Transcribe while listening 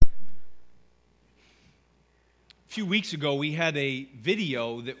few weeks ago, we had a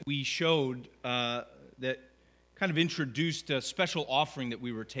video that we showed that kind of introduced a special offering that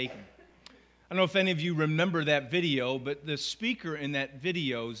we were taking. I don't know if any of you remember that video, but the speaker in that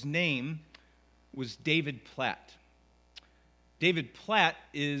video's name was David Platt. David Platt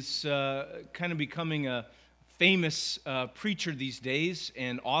is kind of becoming a famous preacher these days,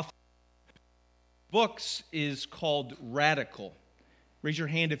 and author of books is called Radical. Raise your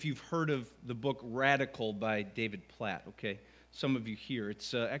hand if you've heard of the book Radical by David Platt. Okay, some of you here.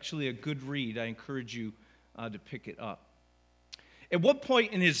 It's actually a good read. I encourage you to pick it up. At one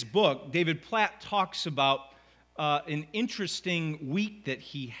point in his book, David Platt talks about an interesting week that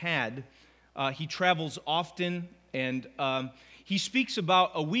he had. He travels often, and he speaks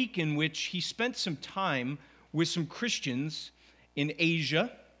about a week in which he spent some time with some Christians in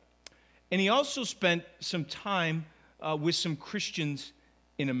Asia, and he also spent some time with some Christians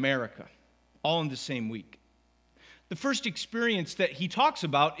in America, all in the same week. The first experience that he talks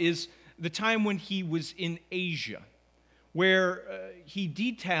about is the time when he was in Asia, where he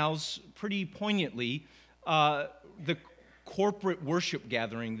details pretty poignantly the corporate worship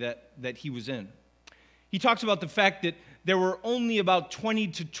gathering that he was in. He talks about the fact that there were only about 20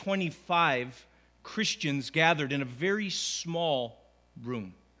 to 25 Christians gathered in a very small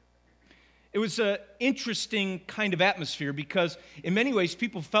room. It was an interesting kind of atmosphere because in many ways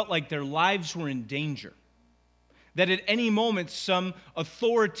people felt like their lives were in danger. That at any moment some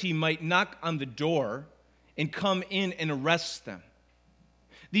authority might knock on the door and come in and arrest them.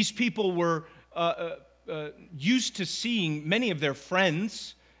 These people were used to seeing many of their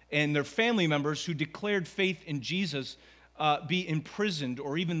friends and their family members who declared faith in Jesus be imprisoned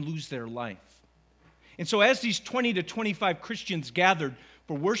or even lose their life. And so as these 20 to 25 Christians gathered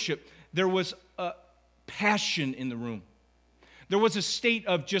for worship, there was a passion in the room. There was a state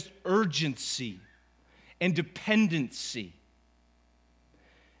of just urgency and dependency.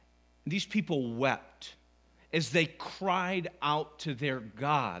 These people wept as they cried out to their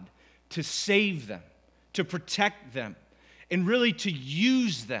God to save them, to protect them, and really to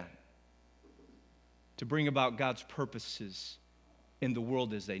use them to bring about God's purposes in the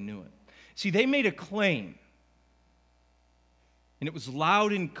world as they knew it. See, they made a claim. And it was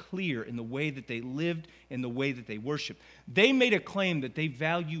loud and clear in the way that they lived and the way that they worshiped. They made a claim that they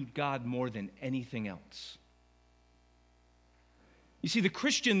valued God more than anything else. You see, the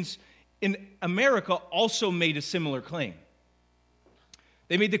Christians in America also made a similar claim.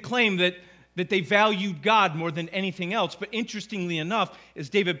 They made the claim that they valued God more than anything else. But interestingly enough, as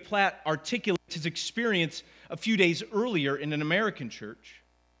David Platt articulates his experience a few days earlier in an American church,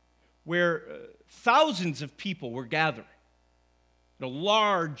 where thousands of people were gathering, a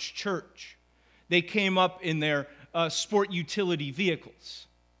large church. They came up in their sport utility vehicles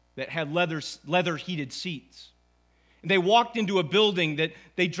that had leather heated seats. And they walked into a building that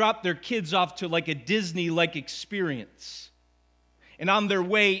they dropped their kids off to like a Disney-like experience. And on their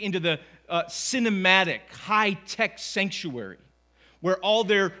way into the cinematic, high-tech sanctuary, where all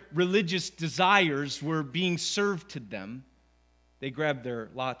their religious desires were being served to them, they grabbed their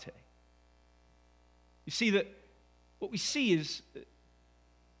latte. You see, that what we see is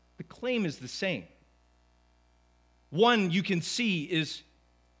the claim is the same. One you can see is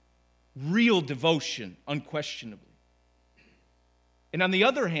real devotion, unquestionably. And on the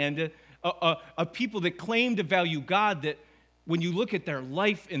other hand, a people that claim to value God, that when you look at their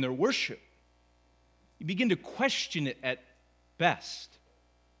life and their worship, you begin to question it at best.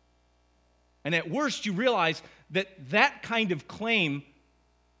 And at worst, you realize that that kind of claim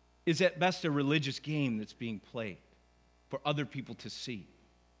is at best a religious game that's being played for other people to see.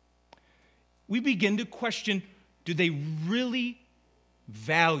 We begin to question, do they really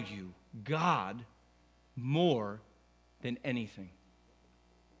value God more than anything?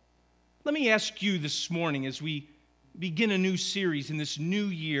 Let me ask you this morning as we begin a new series in this new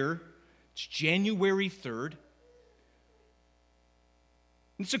year. It's January 3rd.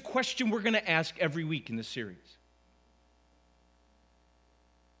 It's a question we're going to ask every week in the series.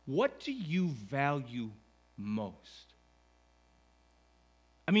 What do you value most?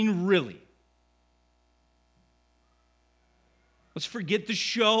 I mean, really. Let's forget the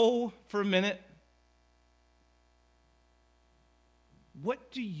show for a minute.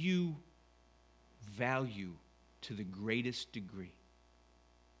 What do you value to the greatest degree?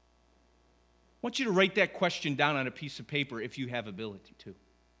 I want you to write that question down on a piece of paper if you have ability to.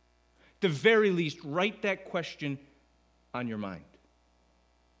 At the very least, write that question on your mind.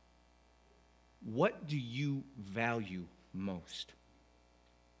 What do you value most?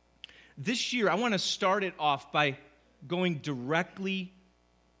 This year, I want to start it off by going directly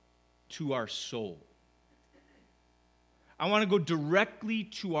to our soul. I want to go directly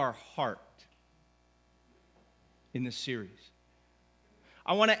to our heart in this series.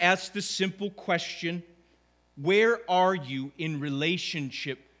 I want to ask the simple question, where are you in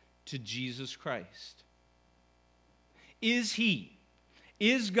relationship to Jesus Christ?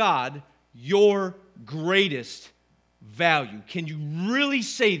 Is God your greatest value? Can you really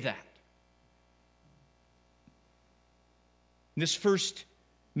say that? In this first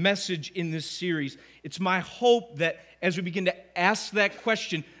message in this series, it's my hope that as we begin to ask that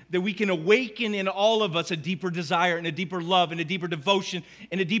question, that we can awaken in all of us a deeper desire and a deeper love and a deeper devotion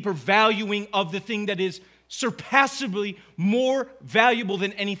and a deeper valuing of the thing that is surpassably more valuable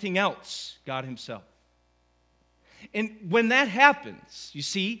than anything else, God Himself. And when that happens, you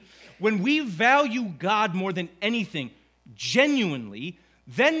see, when we value God more than anything, genuinely,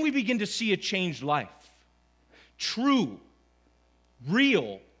 then we begin to see a changed life. True,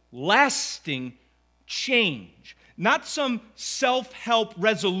 real, lasting change. Not some self-help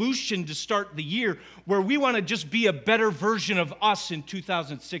resolution to start the year where we want to just be a better version of us in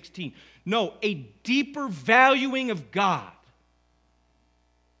 2016. No, a deeper valuing of God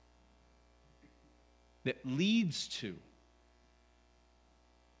that leads to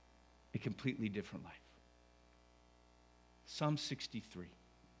a completely different life. Psalm 63.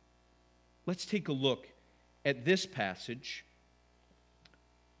 Let's take a look at this passage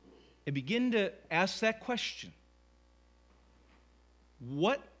and begin to ask that question.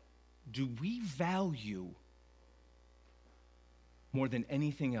 What do we value more than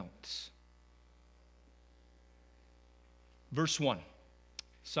anything else? Verse 1,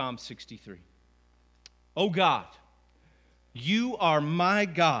 Psalm 63. O God, you are my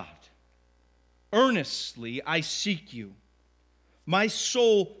God. Earnestly I seek you. My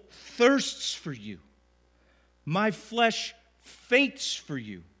soul thirsts for you. My flesh faints for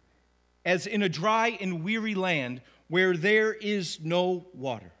you, as in a dry and weary land where there is no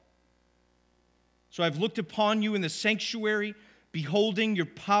water. So I've looked upon you in the sanctuary, beholding your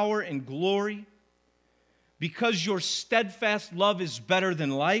power and glory. Because your steadfast love is better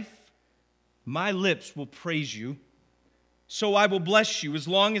than life, my lips will praise you. So I will bless you as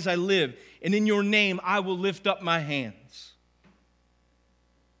long as I live, and in your name I will lift up my hands.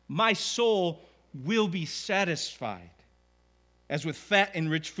 My soul will be satisfied as with fat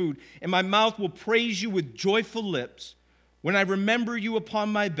and rich food, and my mouth will praise you with joyful lips when I remember you upon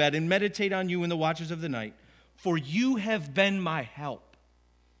my bed and meditate on you in the watches of the night. For you have been my help.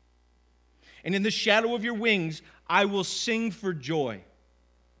 And in the shadow of your wings I will sing for joy.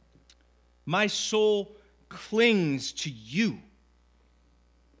 My soul clings to you.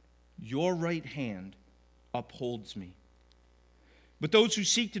 Your right hand upholds me. But those who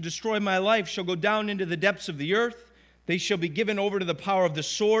seek to destroy my life shall go down into the depths of the earth. They shall be given over to the power of the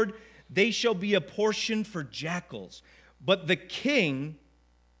sword. They shall be a portion for jackals. But the king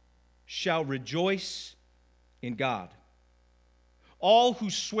shall rejoice in God. All who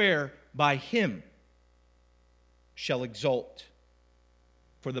swear by him shall exult,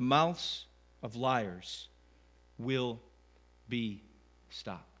 for the mouths of liars will be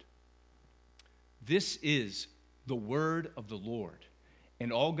stopped. This is the word of the Lord.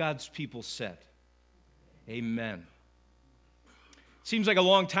 And all God's people said, amen. Seems like a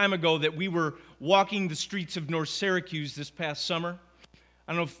long time ago that we were walking the streets of North Syracuse this past summer.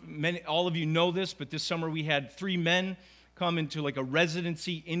 I don't know if all of you know this, but this summer we had 3 men come into like a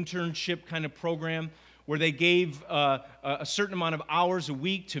residency internship kind of program where they gave a certain amount of hours a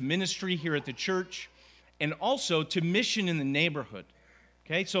week to ministry here at the church and also to mission in the neighborhood.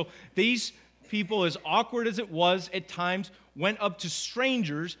 Okay, so these people, as awkward as it was at times, went up to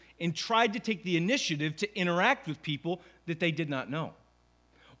strangers and tried to take the initiative to interact with people that they did not know.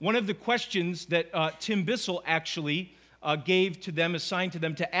 One of the questions that Tim Bissell actually gave to them, assigned to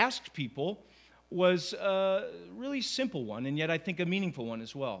them to ask people, was a really simple one, and yet I think a meaningful one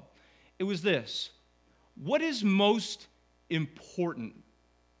as well. It was this: what is most important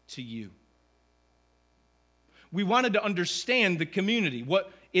to you? We wanted to understand the community,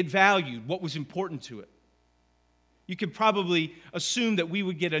 what it valued, what was important to it. You could probably assume that we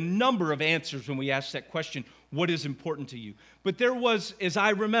would get a number of answers when we asked that question, what is important to you? But there was, as I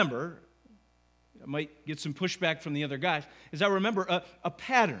remember, I might get some pushback from the other guys, as I remember, a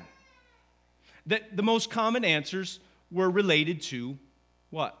pattern. That the most common answers were related to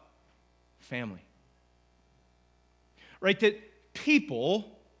what? Family. Right? That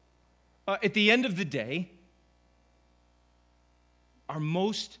people, at the end of the day, are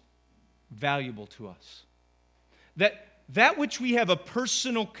most valuable to us. That which we have a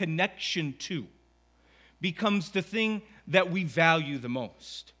personal connection to becomes the thing that we value the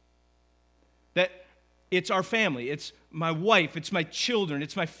most. That It's our family. It's my wife. It's my children.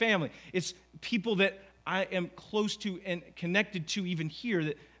 It's my family. It's people that I am close to and connected to even here.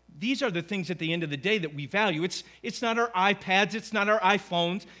 That these are the things at the end of the day that we value. It's not our iPads. It's not our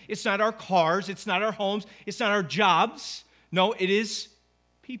iPhones. It's not our cars. It's not our homes. It's not our jobs. No, it is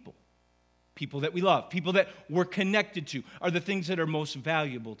people. People that we love. People that we're connected to are the things that are most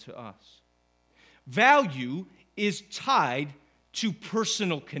valuable to us. Value is tied to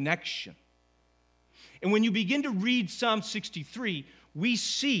personal connection. And when you begin to read Psalm 63, we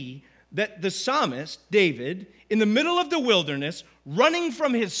see that the psalmist, David, in the middle of the wilderness, running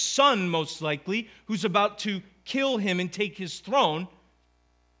from his son, most likely, who's about to kill him and take his throne,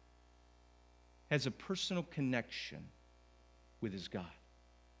 has a personal connection with his God.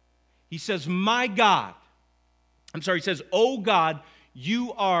 He says, he says, "Oh God,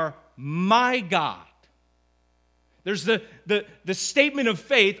 you are my God." There's the statement of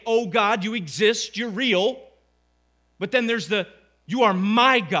faith, "Oh God, you exist, you're real." But then there's "you are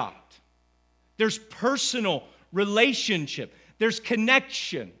my God." There's personal relationship. There's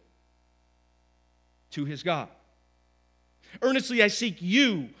connection to his God. "Earnestly I seek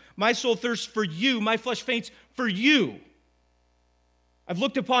you. My soul thirsts for you. My flesh faints for you. I've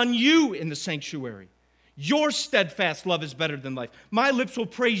looked upon you in the sanctuary. Your steadfast love is better than life. My lips will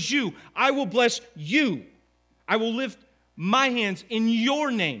praise you. I will bless you. I will lift my hands in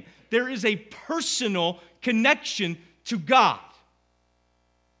your name." There is a personal connection to God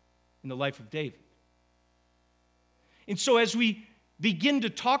in the life of David. And so as we begin to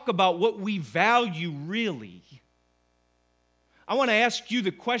talk about what we value really, I want to ask you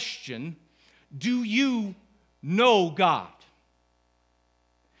the question, do you know God?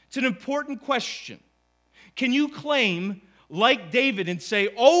 It's an important question. Can you claim, like David, and say,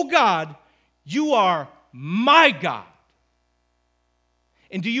 "Oh God, you are my God"?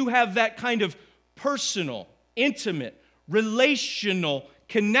 And do you have that kind of personal, intimate, relational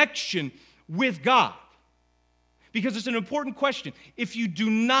connection with God? Because it's an important question. If you do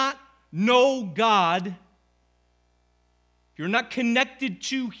not know God, if you're not connected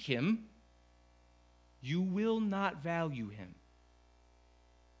to Him, you will not value Him.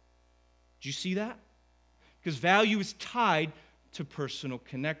 Do you see that? Because value is tied to personal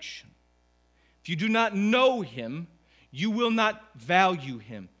connection. If you do not know Him, you will not value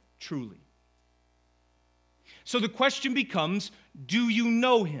Him truly. So the question becomes, do you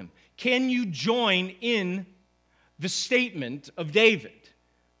know Him? Can you join in the statement of David?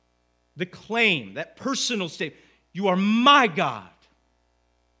 The claim, that personal statement, "You are my God."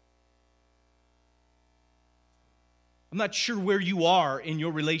 I'm not sure where you are in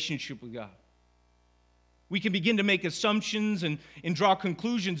your relationship with God. We can begin to make assumptions and draw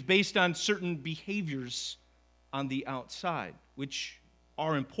conclusions based on certain behaviors on the outside, which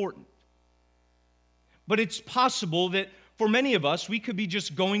are important. But it's possible that for many of us, we could be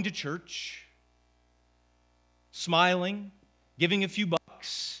just going to church, smiling, giving a few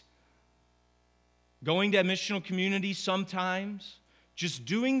bucks, going to a missional community sometimes, just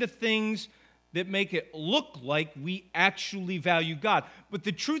doing the things that make it look like we actually value God. But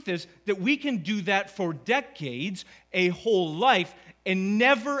the truth is that we can do that for decades, a whole life, and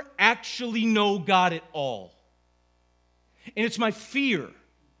never actually know God at all. And it's my fear,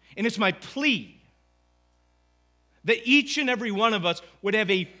 and it's my plea, that each and every one of us would have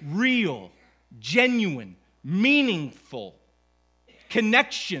a real, genuine, meaningful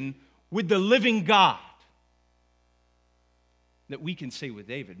connection with the living God. That we can say with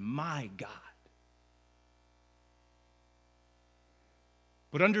David, "My God."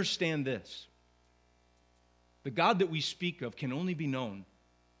 But understand this. The God that we speak of can only be known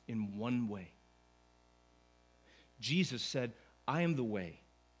in one way. Jesus said, "I am the way,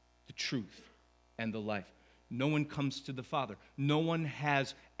 the truth, and the life. No one comes to the Father. No one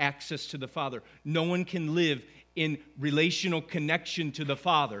has access to the Father. No one can live in relational connection to the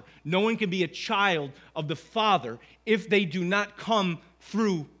Father. No one can be a child of the Father if they do not come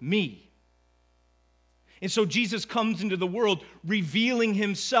through me." And so Jesus comes into the world revealing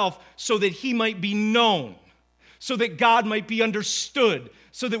Himself so that He might be known, so that God might be understood,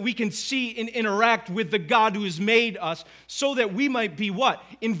 so that we can see and interact with the God who has made us, so that we might be what?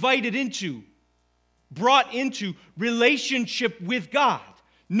 Invited into, brought into relationship with God.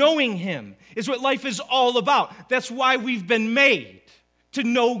 Knowing Him is what life is all about. That's why we've been made, to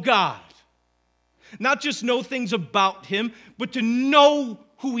know God. Not just know things about Him, but to know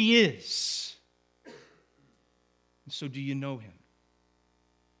who He is. So do you know Him?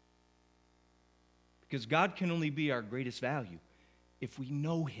 Because God can only be our greatest value if we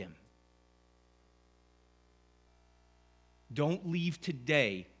know Him. Don't leave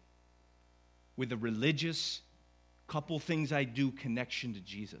today with a religious, couple things I do connection to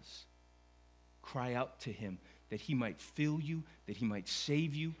Jesus. Cry out to him that he might fill you, that he might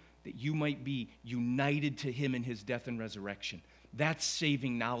save you, that you might be united to him in his death and resurrection. That's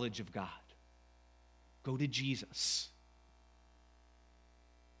saving knowledge of God. Go to Jesus.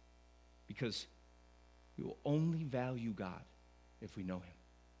 Because we will only value God if we know him.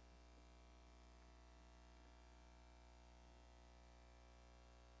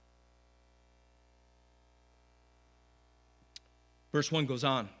 Verse 1 goes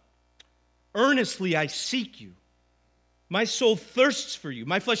on. Earnestly I seek you. My soul thirsts for you.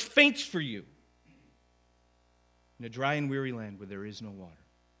 My flesh faints for you. In a dry and weary land where there is no water.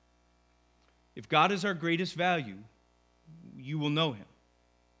 If God is our greatest value, you will know him.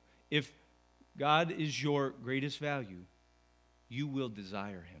 If God is your greatest value, you will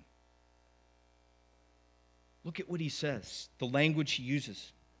desire him. Look at what he says, the language he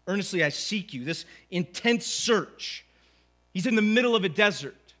uses. Earnestly I seek you, this intense search. He's in the middle of a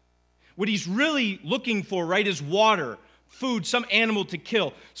desert. What he's really looking for, right, is water, food, some animal to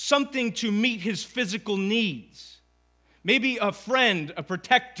kill, something to meet his physical needs. Maybe a friend, a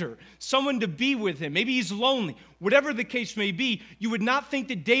protector, someone to be with him. Maybe he's lonely. Whatever the case may be, you would not think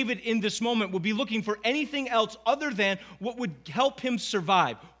that David in this moment would be looking for anything else other than what would help him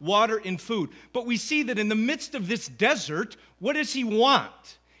survive, water and food. But we see that in the midst of this desert, what does he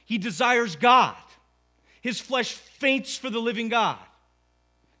want? He desires God. His flesh faints for the living God.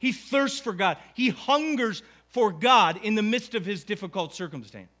 He thirsts for God. He hungers for God in the midst of his difficult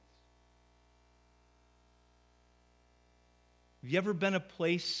circumstance. Have you ever been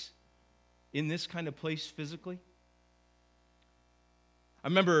in this kind of place physically? I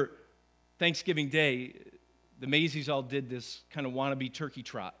remember Thanksgiving Day, the Macy's all did this kind of wannabe turkey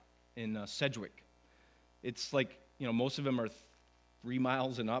trot in Sedgwick. It's like, most of them are 3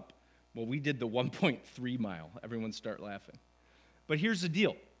 miles and up. Well, we did the 1.3 mile. Everyone start laughing. But here's the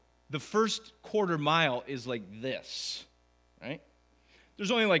deal. The first quarter mile is like this, right?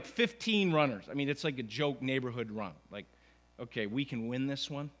 There's only like 15 runners. I mean, it's like a joke neighborhood run. Like, okay, we can win this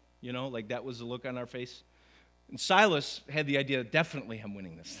one, like that was the look on our face. And Silas had the idea, definitely I'm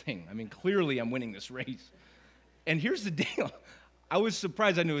winning this thing. I mean, clearly I'm winning this race. And here's the deal. I was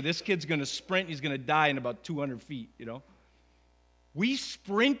surprised. I knew this kid's going to sprint. He's going to die in about 200 feet, We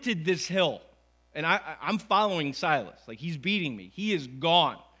sprinted this hill, and I'm following Silas. Like, he's beating me. He is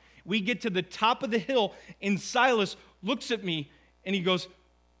gone. We get to the top of the hill, and Silas looks at me, and he goes,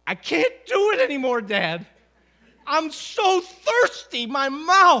 I can't do it anymore, Dad. I'm so thirsty, my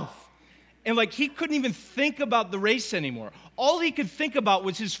mouth. And he couldn't even think about the race anymore. All he could think about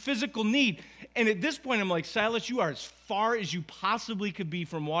was his physical need. And at this point, I'm like, Silas, you are as far as you possibly could be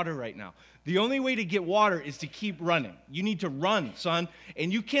from water right now. The only way to get water is to keep running. You need to run, son.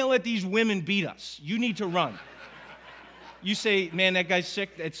 And you can't let these women beat us. You need to run. You say, man, that guy's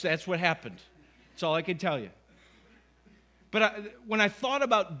sick. That's what happened. That's all I can tell you. But when I thought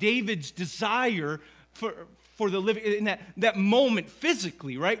about David's desire for the living, in that moment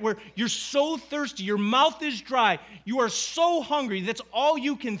physically, right, where you're so thirsty, your mouth is dry, you are so hungry, that's all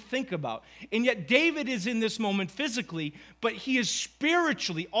you can think about. And yet David is in this moment physically, but he is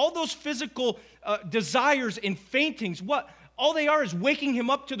spiritually, all those physical desires and faintings, all they are is waking him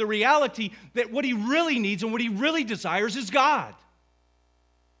up to the reality that what he really needs and what he really desires is God.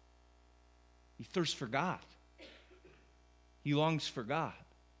 He thirsts for God. He longs for God.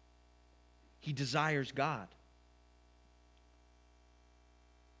 He desires God.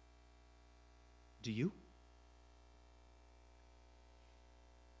 Do you?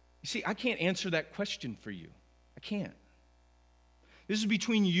 You see, I can't answer that question for you. I can't. This is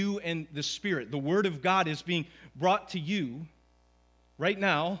between you and the Spirit. The Word of God is being brought to you right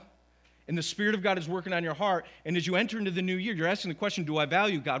now, and the Spirit of God is working on your heart. And as you enter into the new year, you're asking the question, do I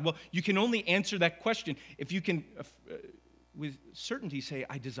value God? Well, you can only answer that question if you can, with certainty, say,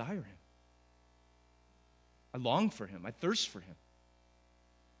 I desire Him. I long for Him. I thirst for Him.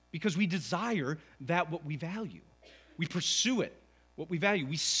 Because we desire that what we value. We pursue it, what we value.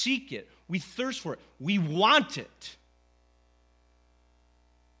 We seek it. We thirst for it. We want it.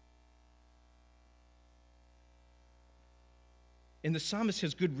 And the psalmist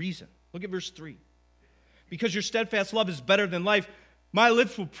has good reason. Look at verse 3. Because your steadfast love is better than life, my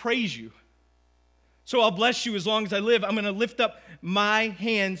lips will praise you. So I'll bless you as long as I live. I'm going to lift up my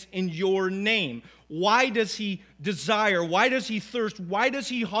hands in your name. Why does he desire? Why does he thirst? Why does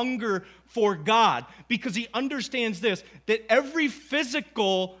he hunger for God? Because he understands this, that every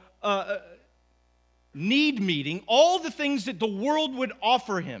physical need meeting, all the things that the world would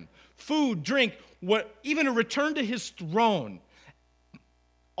offer him, food, drink, even a return to his throne,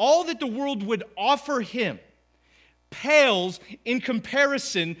 all that the world would offer him pales in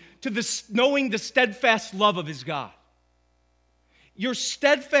comparison to knowing the steadfast love of his God. Your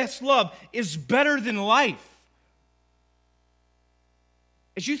steadfast love is better than life.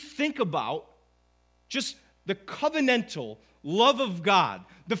 As you think about just the covenantal love of God,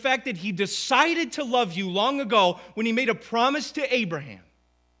 the fact that he decided to love you long ago when he made a promise to Abraham,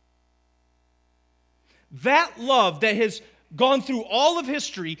 that love that has gone through all of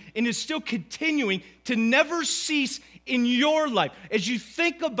history and is still continuing to never cease in your life. As you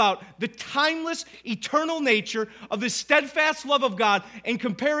think about the timeless, eternal nature of the steadfast love of God and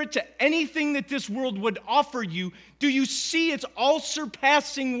compare it to anything that this world would offer you, do you see its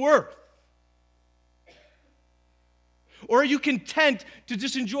all-surpassing worth? Or are you content to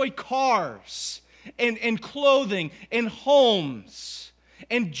just enjoy cars and clothing and homes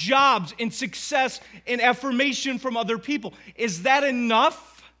and jobs and success and affirmation from other people? Is that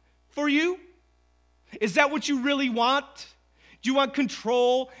enough for you? Is that what you really want? Do you want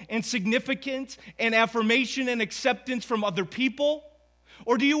control and significance and affirmation and acceptance from other people?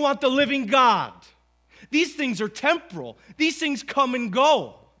 Or do you want the living God? These things are temporal. These things come and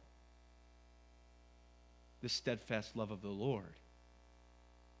go. The steadfast love of the Lord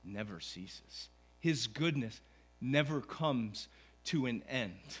never ceases. His goodness never comes to an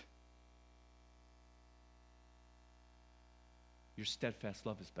end. Your steadfast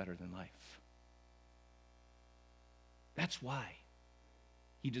love is better than life. That's why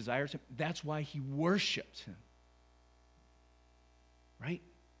he desires him. That's why he worships him. Right?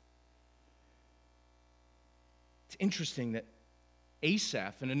 It's interesting that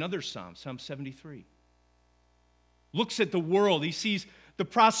Asaph in another psalm, Psalm 73, looks at the world. He sees the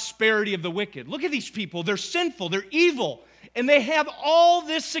prosperity of the wicked. Look at these people. They're sinful. They're evil. And they have all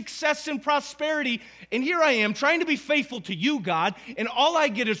this success and prosperity. And here I am trying to be faithful to you, God, and all I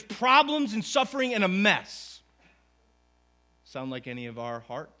get is problems and suffering and a mess. Sound like any of our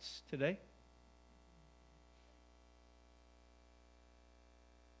hearts today?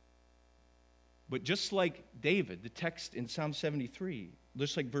 But just like David, the text in Psalm 73,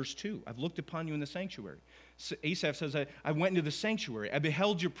 just like verse 2, I've looked upon you in the sanctuary. So Asaph says, I went into the sanctuary. I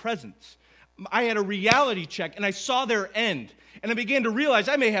beheld your presence. I had a reality check, and I saw their end. And I began to realize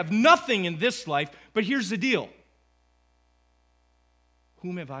I may have nothing in this life, but here's the deal.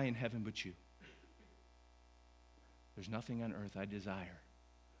 Whom have I in heaven but you? There's nothing on earth I desire.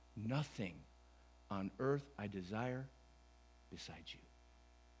 Nothing on earth I desire besides you.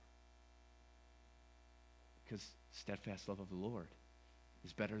 Because steadfast love of the Lord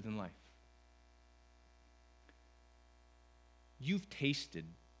is better than life. You've tasted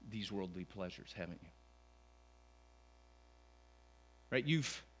these worldly pleasures, haven't you? Right?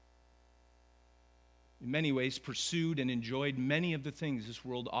 You've, in many ways, pursued and enjoyed many of the things this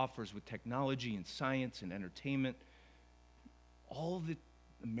world offers with technology and science and entertainment. All the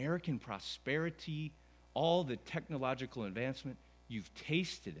American prosperity, all the technological advancement, you've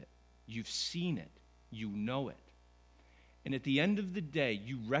tasted it, you've seen it, you know it. And at the end of the day,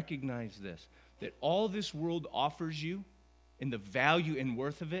 you recognize this, that all this world offers you and the value and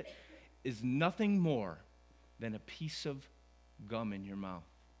worth of it is nothing more than a piece of gum in your mouth.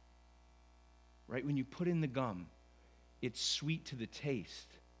 Right? When you put in the gum, it's sweet to the taste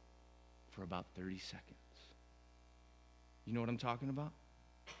for about 30 seconds. You know what I'm talking about?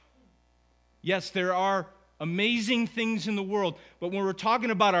 Yes, there are amazing things in the world, but when we're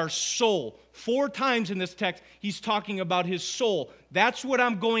talking about our soul, 4 times in this text, he's talking about his soul. That's what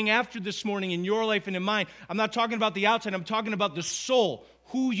I'm going after this morning in your life and in mine. I'm not talking about the outside, I'm talking about the soul,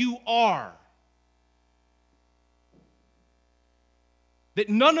 who you are. That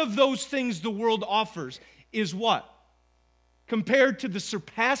none of those things the world offers is what? Compared to the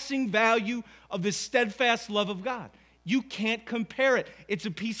surpassing value of the steadfast love of God. You can't compare it. It's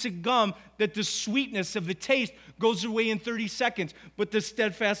a piece of gum that the sweetness of the taste goes away in 30 seconds, but the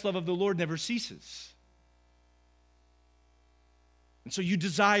steadfast love of the Lord never ceases. And so you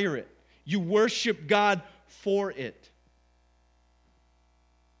desire it. You worship God for it.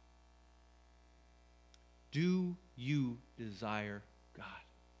 Do you desire God?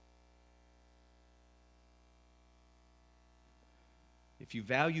 If you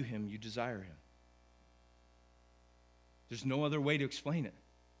value him, you desire him. There's no other way to explain it.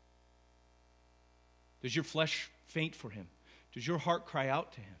 Does your flesh faint for him? Does your heart cry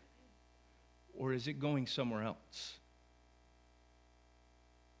out to him? Or is it going somewhere else?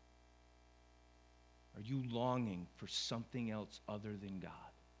 Are you longing for something else other than God?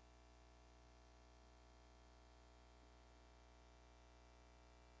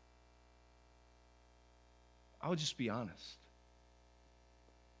 I'll just be honest.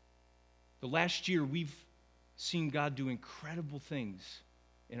 The last year, we've seen God do incredible things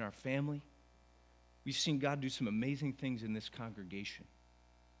in our family. We've seen God do some amazing things in this congregation.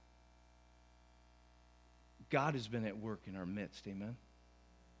 God has been at work in our midst, amen?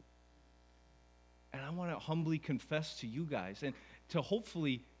 And I want to humbly confess to you guys, and to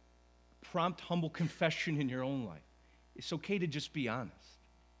hopefully prompt humble confession in your own life. It's okay to just be honest.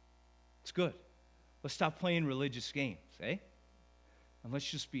 It's good. Let's stop playing religious games, eh? And let's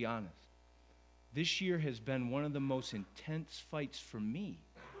just be honest. This year has been one of the most intense fights for me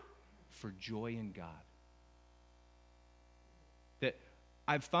for joy in God. That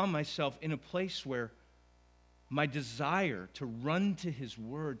I've found myself in a place where my desire to run to His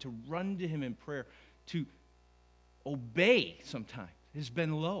Word, to run to Him in prayer, to obey sometimes has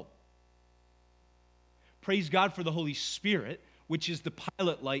been low. Praise God for the Holy Spirit, which is the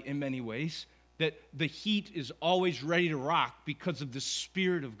pilot light in many ways, that the heat is always ready to rock because of the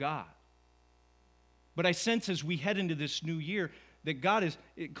Spirit of God. But I sense as we head into this new year that God is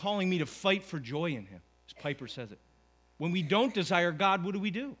calling me to fight for joy in Him, as Piper says it. When we don't desire God, what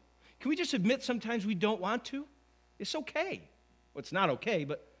do? Can we just admit sometimes we don't want to? It's okay. Well, it's not okay,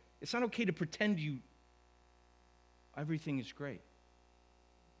 but it's not okay to pretend everything is great.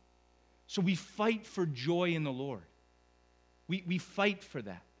 So we fight for joy in the Lord. We fight for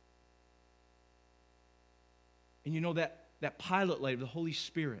that. And you know that pilot light of the Holy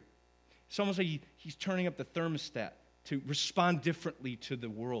Spirit, it's almost like He's turning up the thermostat to respond differently to the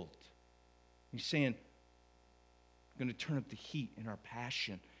world. He's saying, I'm going to turn up the heat in our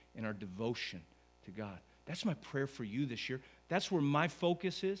passion and our devotion to God. That's my prayer for you this year. That's where my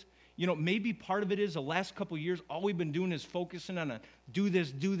focus is. You know, maybe part of it is the last couple of years, all we've been doing is focusing on do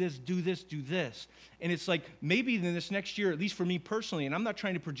this. And it's like maybe in this next year, at least for me personally, and I'm not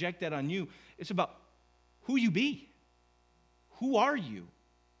trying to project that on you, it's about who you be. Who are you?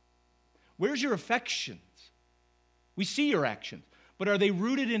 Where's your affections? We see your actions, but are they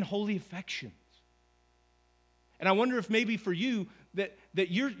rooted in holy affections? And I wonder if maybe for you that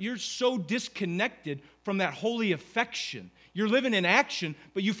you're so disconnected from that holy affection. You're living in action,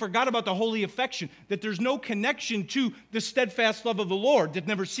 but you forgot about the holy affection, that there's no connection to the steadfast love of the Lord that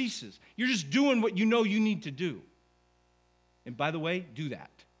never ceases. You're just doing what you know you need to do. And by the way, do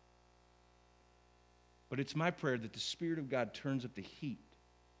that. But it's my prayer that the Spirit of God turns up the heat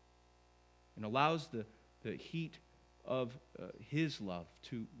and allows the heat of His love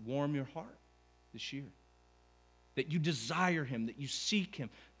to warm your heart this year. That you desire Him, that you seek Him,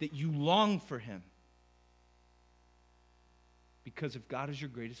 that you long for Him. Because if God is your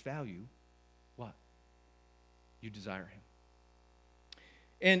greatest value, what? You desire Him.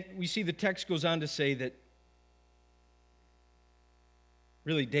 And we see the text goes on to say that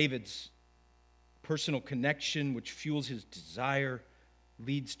really David's personal connection, which fuels his desire,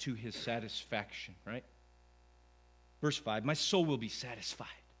 leads to his satisfaction, right? Verse 5, my soul will be satisfied.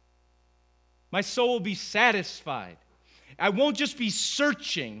 My soul will be satisfied. I won't just be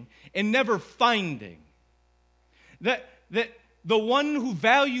searching and never finding. That the one who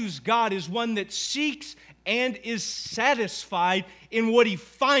values God is one that seeks and is satisfied in what he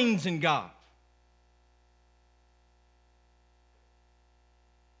finds in God.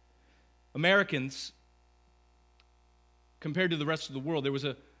 Americans, compared to the rest of the world, there was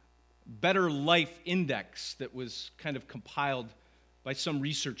a Better Life Index that was kind of compiled by some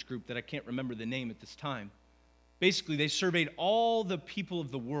research group that I can't remember the name at this time. Basically, they surveyed all the people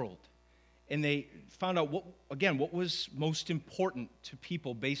of the world, and they found out, what was most important to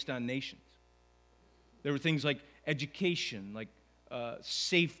people based on nations. There were things like education, like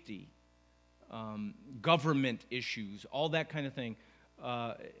safety, government issues, all that kind of thing.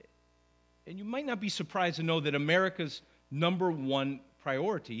 And you might not be surprised to know that America's number one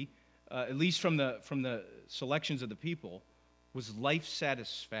priority, at least from the selections of the people, was life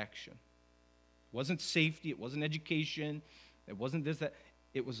satisfaction. It wasn't safety, it wasn't education, it wasn't this, that.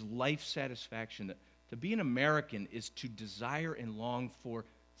 It was life satisfaction. That to be an American is to desire and long for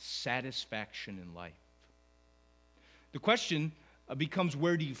satisfaction in life. The question becomes,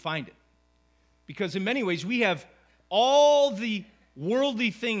 where do you find it? Because in many ways, we have all the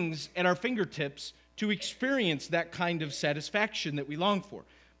worldly things at our fingertips to experience that kind of satisfaction that we long for.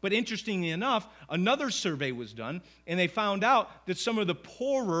 But interestingly enough, another survey was done, and they found out that some of the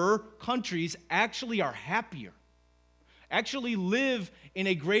poorer countries actually are happier, actually live in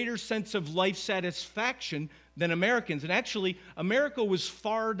a greater sense of life satisfaction than Americans. And actually, America was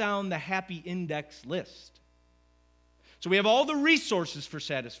far down the happy index list. So we have all the resources for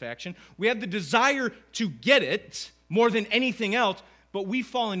satisfaction. We have the desire to get it more than anything else, but we've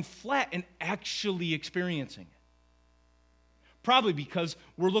fallen flat in actually experiencing it. Probably because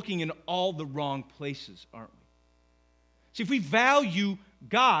we're looking in all the wrong places, aren't we? See, if we value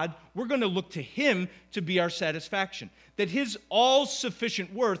God, we're going to look to Him to be our satisfaction, that His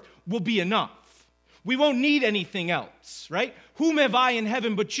all-sufficient worth will be enough. We won't need anything else, right? Whom have I in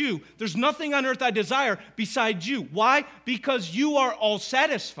heaven but you? There's nothing on earth I desire besides you. Why? Because you are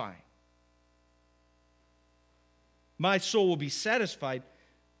all-satisfying. My soul will be satisfied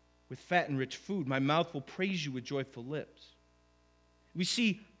with fat and rich food. My mouth will praise you with joyful lips. We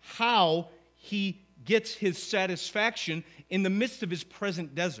see how He gets His satisfaction in the midst of His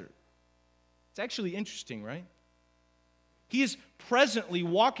present desert. It's actually interesting, right? He is presently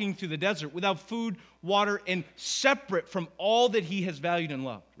walking through the desert without food, water, and separate from all that He has valued and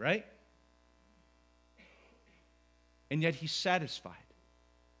loved, right? And yet He's satisfied.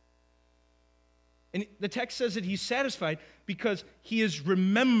 And the text says that He's satisfied because He is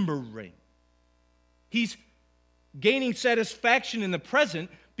remembering. He's gaining satisfaction in the present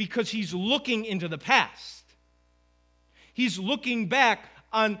because He's looking into the past. He's looking back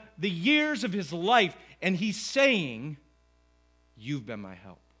on the years of His life, and He's saying, you've been my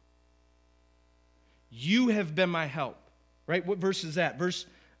help. You have been my help. Right? What verse is that? Verse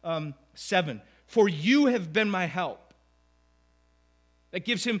 7. For you have been my help. That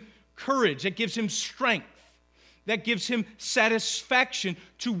gives Him courage. That gives Him strength. That gives Him satisfaction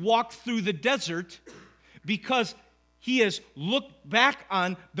to walk through the desert because He has looked back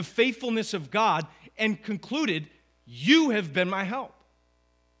on the faithfulness of God and concluded, you have been my help.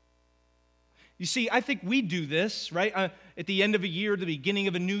 You see, I think we do this, right? At the end of a year, the beginning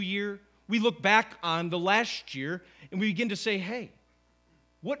of a new year, we look back on the last year and we begin to say, hey,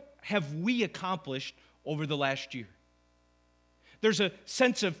 what have we accomplished over the last year? There's a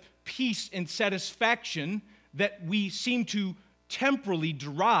sense of peace and satisfaction that we seem to temporally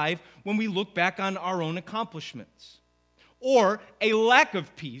derive when we look back on our own accomplishments. Or a lack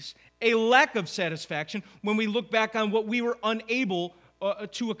of peace, a lack of satisfaction when we look back on what we were unable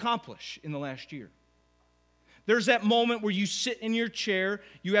to accomplish in the last year. There's that moment where you sit in your chair,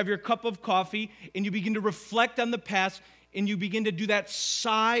 you have your cup of coffee, and you begin to reflect on the past, and you begin to do that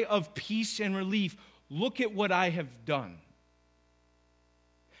sigh of peace and relief. Look at what I have done.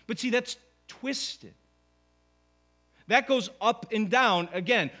 But see, that's twisted. That goes up and down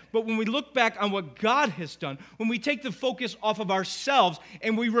again. But when we look back on what God has done, when we take the focus off of ourselves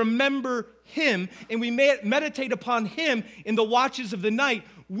and we remember Him and we meditate upon Him in the watches of the night,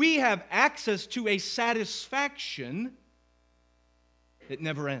 we have access to a satisfaction that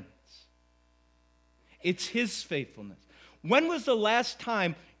never ends. It's His faithfulness. When was the last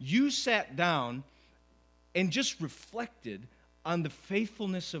time you sat down and just reflected on the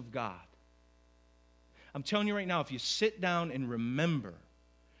faithfulness of God? I'm telling you right now, if you sit down and remember,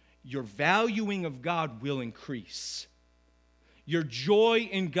 your valuing of God will increase. Your joy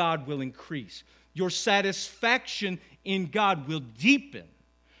in God will increase. Your satisfaction in God will deepen.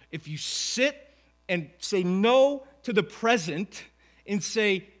 If you sit and say no to the present and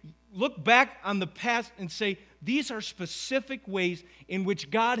say, look back on the past and say, these are specific ways in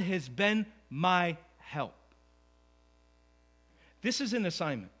which God has been my help. This is an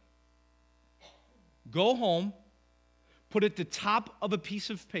assignment. Go home, put at the top of a piece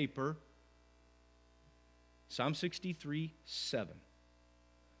of paper, Psalm 63, 7.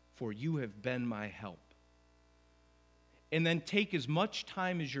 For you have been my help. And then take as much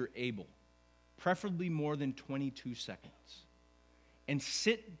time as you're able, preferably more than 22 seconds, and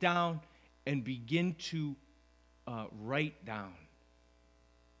sit down and begin to write down,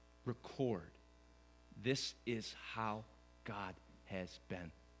 record. This is how God has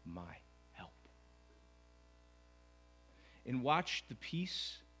been my help. And watch the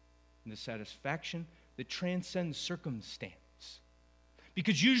peace and the satisfaction that transcends circumstance.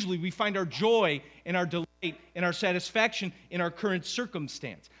 Because usually we find our joy and our delight and our satisfaction in our current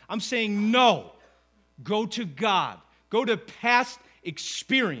circumstance. I'm saying no. Go to God. Go to past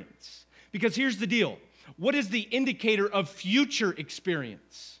experience. Because here's the deal. What is the indicator of future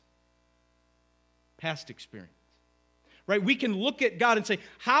experience? Past experience. Right? We can look at God and say,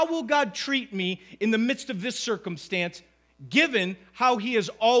 how will God treat me in the midst of this circumstance, given how He has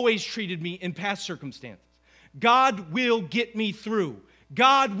always treated me in past circumstances? God will get me through.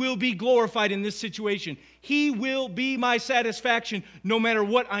 God will be glorified in this situation. He will be my satisfaction no matter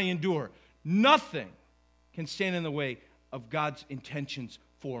what I endure. Nothing can stand in the way of God's intentions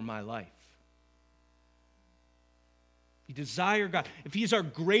for my life. We desire God. If He's our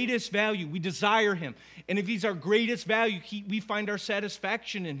greatest value, we desire Him. And if He's our greatest value, we find our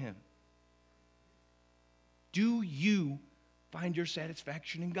satisfaction in Him. Do you find your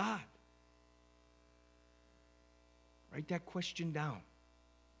satisfaction in God? Write that question down.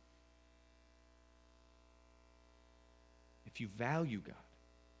 If you value God,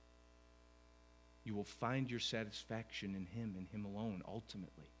 you will find your satisfaction in Him and Him alone,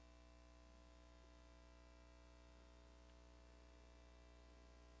 ultimately.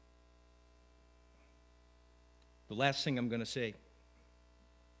 The last thing I'm going to say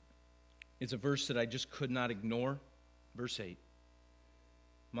is a verse that I just could not ignore. Verse 8.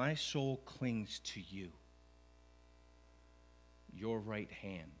 My soul clings to you. Your right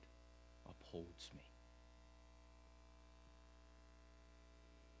hand upholds me.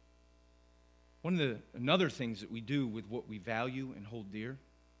 One of the another things that we do with what we value and hold dear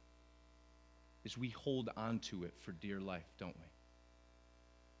is we hold on to it for dear life, don't we?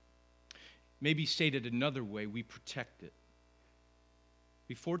 Maybe stated another way, we protect it.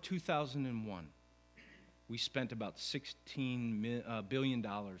 Before 2001, we spent about $16 billion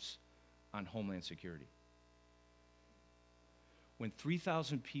on Homeland Security. When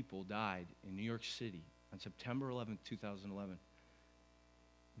 3,000 people died in New York City on September 11, 2011,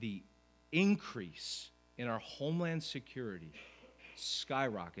 the increase in our Homeland Security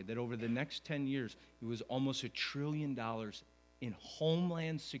skyrocketed, that over the next 10 years, it was almost $1 trillion in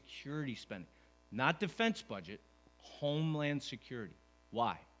Homeland Security spending. Not defense budget, Homeland Security.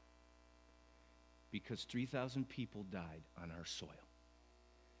 Why? Because 3,000 people died on our soil.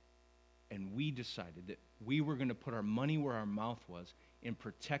 And we decided that we were going to put our money where our mouth was in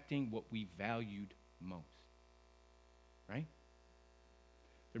protecting what we valued most. Right?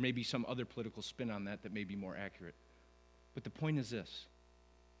 There may be some other political spin on that may be more accurate. But the point is this.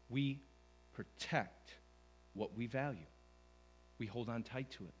 We protect what we value. We hold on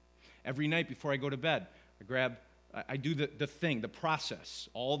tight to it. Every night before I go to bed, I do the thing, the process.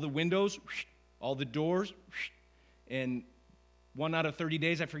 All the windows, all the doors, and 1 out of 30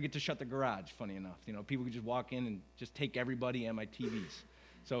 days I forget to shut the garage, funny enough. You know, people can just walk in and just take everybody and my TVs.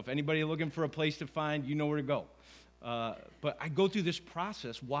 So if anybody looking for a place to find, you know where to go. But I go through this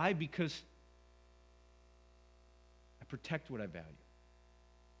process. Why? Because I protect what I value.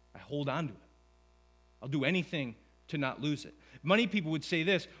 I hold on to it. I'll do anything to not lose it. Many people would say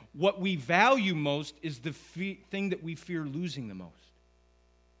this, what we value most is the thing that we fear losing the most.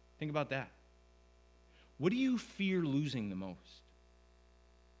 Think about that. What do you fear losing the most?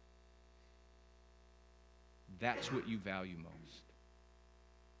 That's what you value most.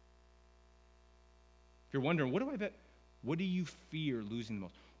 If you're wondering, what do you fear losing the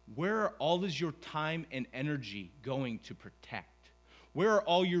most? Where are all is your time and energy going to protect? Where are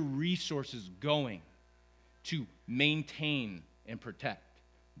all your resources going to maintain and protect?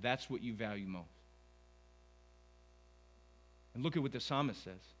 That's what you value most. And look at what the psalmist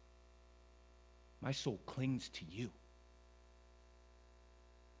says. My soul clings to you.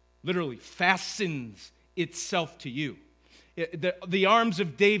 Literally fastens itself to you. The arms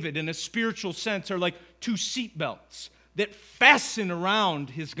of David, in a spiritual sense, are like two seatbelts that fasten around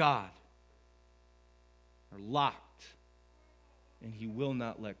his God. Are locked, and he will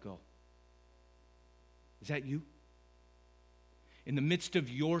not let go. Is that you? In the midst of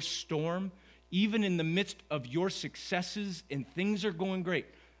your storm, even in the midst of your successes and things are going great,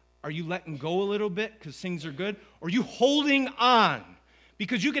 are you letting go a little bit because things are good? Or are you holding on?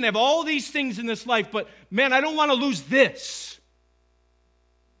 Because you can have all these things in this life, but man, I don't want to lose this.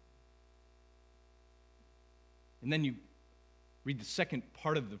 And then you read the second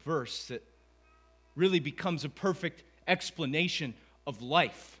part of the verse that really becomes a perfect explanation of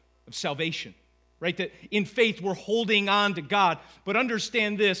life, of salvation. Right? That in faith we're holding on to God. But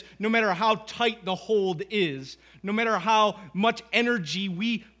understand this, no matter how tight the hold is, no matter how much energy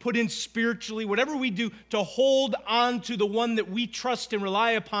we put in spiritually, whatever we do to hold on to the one that we trust and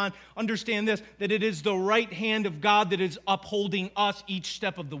rely upon, understand this, that it is the right hand of God that is upholding us each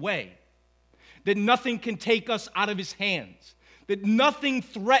step of the way. That nothing can take us out of his hands. That nothing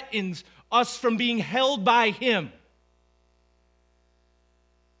threatens us from being held by him.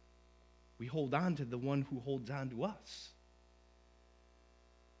 We hold on to the one who holds on to us.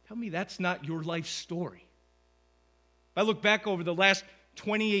 Tell me that's not your life story. If I look back over the last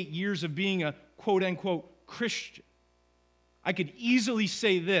 28 years of being a quote-unquote Christian, I could easily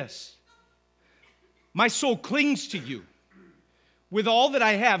say this. My soul clings to you. With all that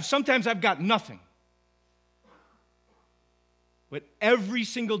I have, sometimes I've got nothing. But every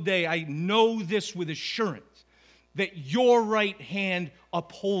single day I know this with assurance, that your right hand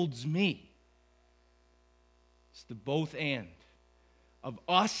upholds me. It's the both and of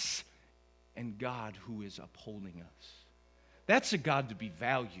us and God who is upholding us. That's a God to be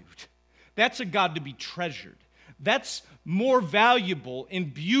valued. That's a God to be treasured. That's more valuable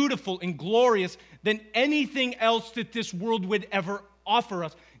and beautiful and glorious than anything else that this world would ever offer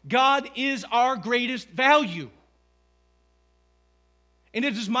us. God is our greatest value. And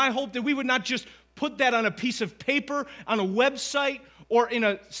it is my hope that we would not just put that on a piece of paper, on a website, or in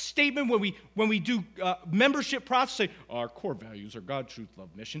a statement when we do membership process, say, our core values are God, truth,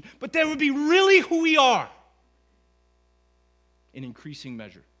 love, mission. But that would be really who we are in increasing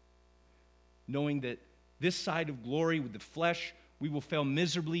measure. Knowing that this side of glory with the flesh, we will fail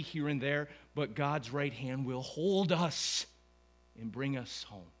miserably here and there, but God's right hand will hold us and bring us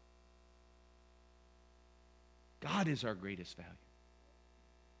home. God is our greatest value.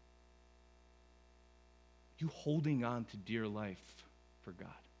 You holding on to dear life for God.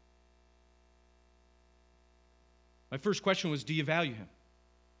 My first question was, do you value him?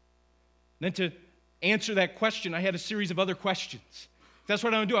 Then to answer that question, I had a series of other questions. That's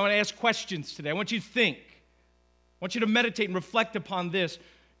what I want to do. I want to ask questions today. I want you to think. I want you to meditate and reflect upon this.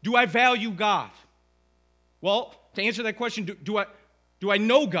 Do I value God? Well, to answer that question, do I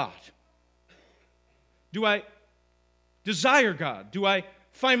know God? Do I desire God? Do I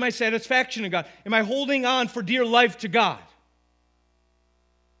find my satisfaction in God? Am I holding on for dear life to God?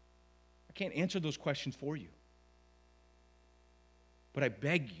 I can't answer those questions for you. But I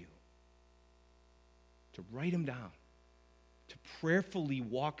beg you to write them down, to prayerfully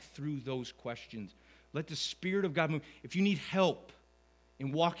walk through those questions. Let the Spirit of God move. If you need help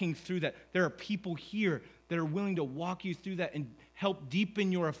in walking through that, there are people here that are willing to walk you through that and help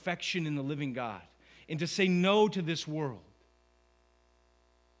deepen your affection in the living God and to say no to this world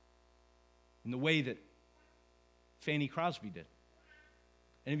in the way that Fanny Crosby did.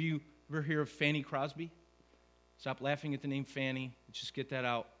 Any of you ever hear of Fanny Crosby? Stop laughing at the name Fanny. Let's just get that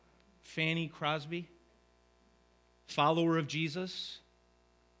out. Fanny Crosby, follower of Jesus,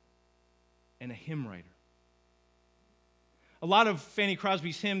 and a hymn writer. A lot of Fanny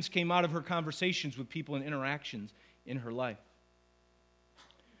Crosby's hymns came out of her conversations with people and interactions in her life.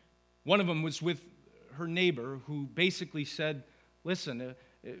 One of them was with her neighbor who basically said, listen,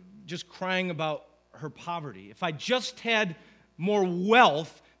 just crying about her poverty. If I just had more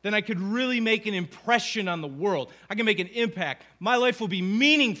wealth, then I could really make an impression on the world. I can make an impact. My life will be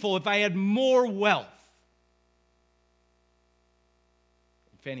meaningful if I had more wealth.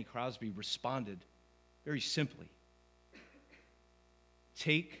 And Fanny Crosby responded very simply,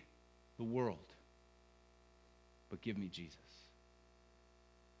 take the world, but give me Jesus.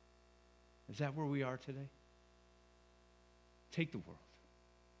 Is that where we are today? Take the world.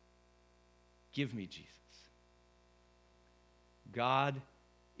 Give me Jesus. God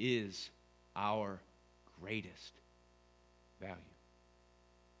is our greatest value.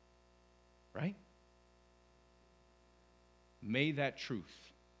 Right? May that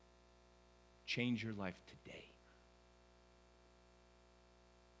truth change your life today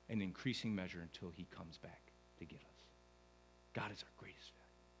in increasing measure until he comes back to get us. God is our greatest value.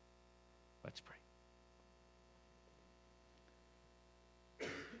 Let's pray.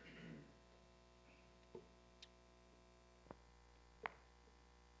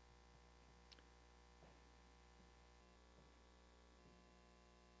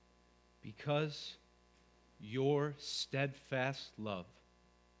 Because your steadfast love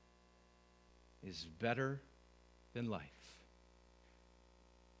is better than life.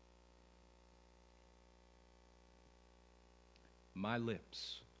 My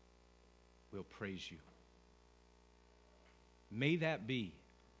lips will praise you. May that be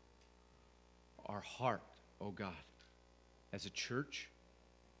our heart, oh God, as a church.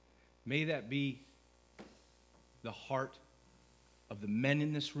 May that be the heart of the men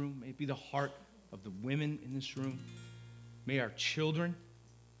in this room. May it be the heart of the women in this room. May our children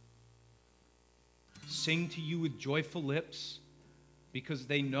sing to you with joyful lips because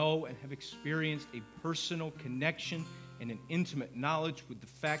they know and have experienced a personal connection and an intimate knowledge with the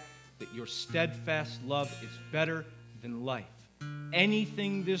fact that your steadfast love is better than life.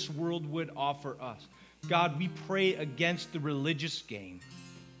 Anything this world would offer us. God, we pray against the religious game.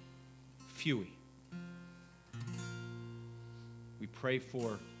 Phewie. We pray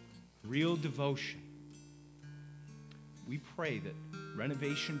for real devotion. We pray that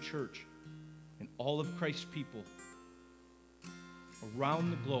Renovation Church and all of Christ's people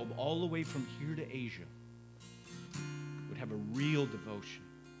around the globe, all the way from here to Asia, would have a real devotion,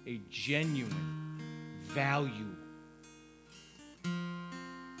 a genuine valuing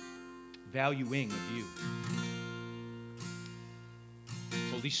of you.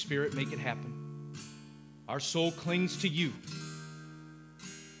 Holy Spirit, make it happen. Our soul clings to you,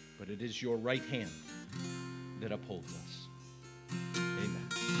 but it is your right hand that upholds us.